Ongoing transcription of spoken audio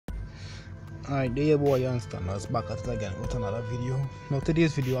Alright, there you boy Youngster, I was back at it again with another video. Now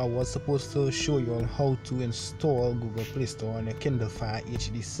today's video I was supposed to show you all how to install Google Play Store on your Kindle Fire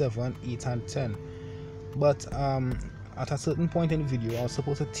HD7, 8 and 10. But at a certain point in the video I was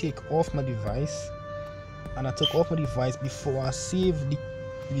supposed to take off my device, and I took off my device before I saved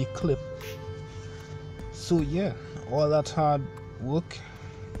the clip. So yeah, all that hard work,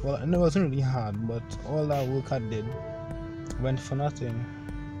 well it wasn't really hard, but all that work I did went for nothing,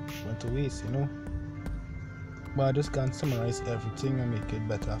 went to waste, you know. But I just can't summarize everything and make it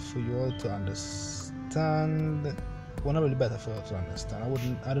better for you all to understand. Well, not really better for you all to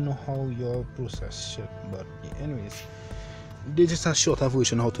understand. I don't know how your process should, but yeah, anyways, this is just a shorter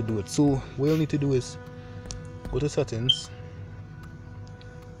version how to do it. So what you'll need to do is go to settings,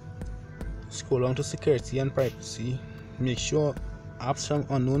 scroll down to security and privacy, make sure apps from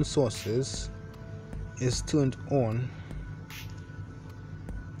unknown sources is turned on.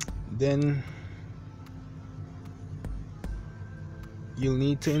 Then you'll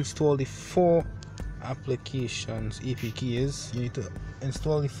need to install the 4 applications APKs. You need to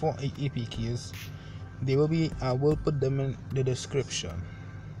install the 4 APKs. I will put them in the description.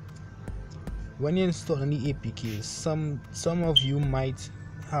 When you install any APKs, some of you might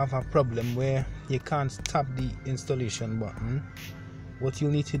have a problem where you can't tap the installation button. What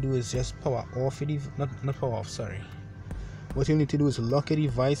you'll need to do is just power off the not power off, sorry. What you need to do is lock your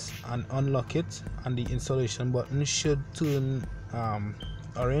device and unlock it, and the installation button should turn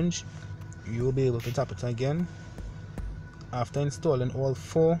orange. You will be able to tap it again. After installing all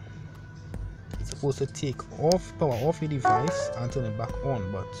 4, it's supposed to power off your device and turn it back on,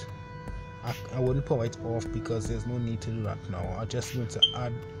 but I wouldn't power it off because there's no need to do that now. I'm just going to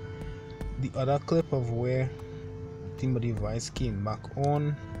add the other clip of where the device came back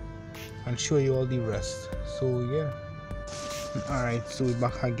on and show you all the rest. So yeah. Alright, so we're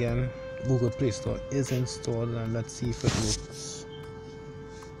back again. Google Play Store is installed, and let's see if it works.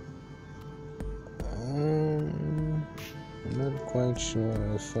 I'm not quite sure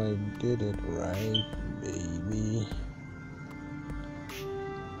if I did it right, baby.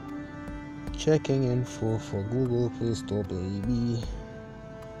 Checking info for Google Play Store, baby.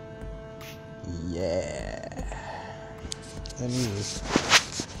 Yeah. Anyways.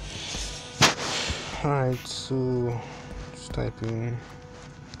 Alright, so type in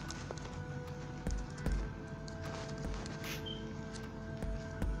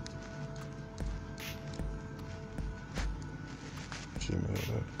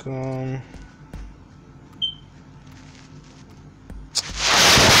gmail.com.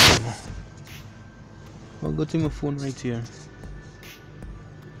 I'll go to my phone right here.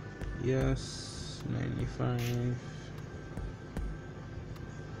 Yes, 95.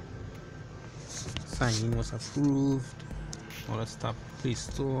 Sign in was approved. Well, let's tap Play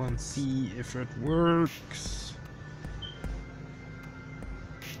Store and see if it works.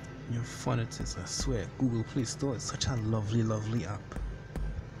 You're fun it is, I swear. Google Play Store is such a lovely app.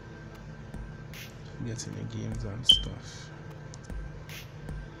 Getting the games and stuff.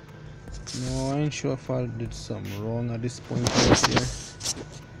 No, I ain't sure if I did something wrong at this point right here.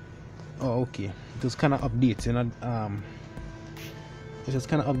 Oh, okay. It was kind of updating. It's just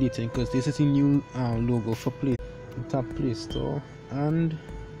kind of updating because this is a new logo for Play. Tap Play Store and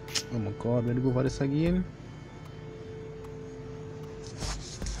oh my god, we're gonna go over this again.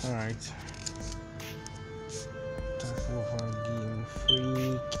 Alright, tap over Game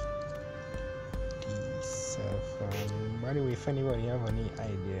Freak D7. By the way, if anybody have any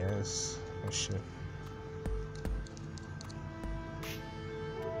ideas, oh shit,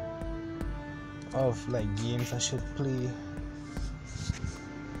 of like games I should play,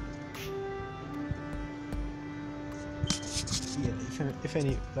 if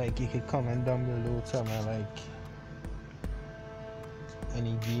any, like you could comment down below, tell me like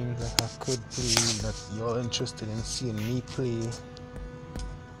any games that I could play that you're interested in seeing me play.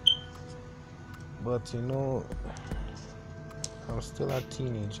 But you know, I'm still a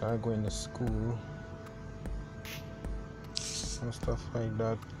teenager, I go into school and stuff like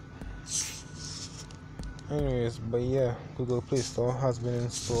that. Anyways, but yeah, Google Play Store has been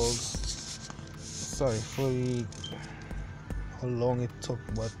installed. Sorry for how long it took,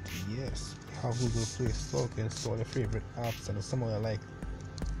 but yes, how Google Play Store can install your favorite apps, and some of them like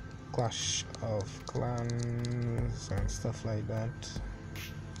Clash of Clans and stuff like that.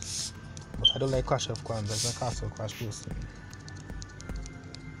 But I don't like Clash of Clans, I'm a Castle Clash person.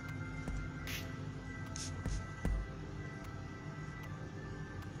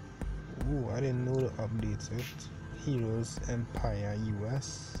 Ooh, I didn't know to update it. Heroes Empire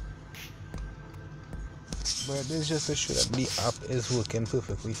US. But this just to show that the app is working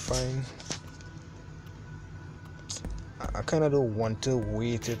perfectly fine. I kind of don't want to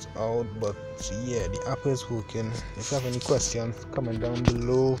wait it out, but yeah, the app is working. If you have any questions, comment down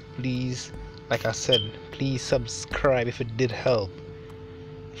below. Please, like I said, please subscribe if it did help.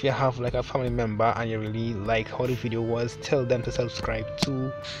 If you have like a family member and you really like how the video was, tell them to subscribe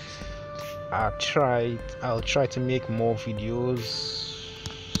too. I'll try to make more videos,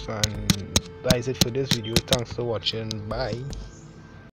 and that is it for this video. Thanks for watching. Bye.